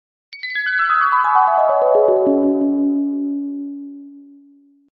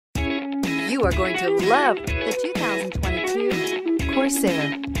You are going to love the 2022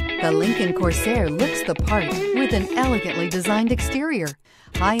 Corsair. The Lincoln Corsair looks the part with an elegantly designed exterior.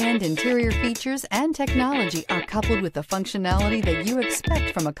 High-end interior features and technology are coupled with the functionality that you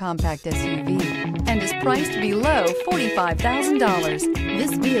expect from a compact SUV and is priced below $45,000.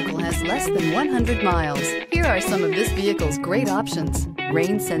 This vehicle has less than 100 miles. Here are some of this vehicle's great options: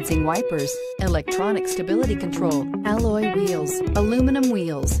 rain-sensing wipers, electronic stability control, alloy wheels, aluminum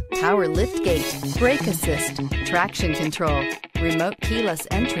wheels, power liftgate, brake assist, traction control, remote keyless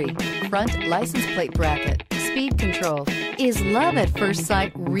entry, front license plate bracket, speed control. Is love at first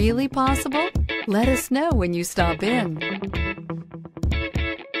sight really possible? Let us know when you stop in.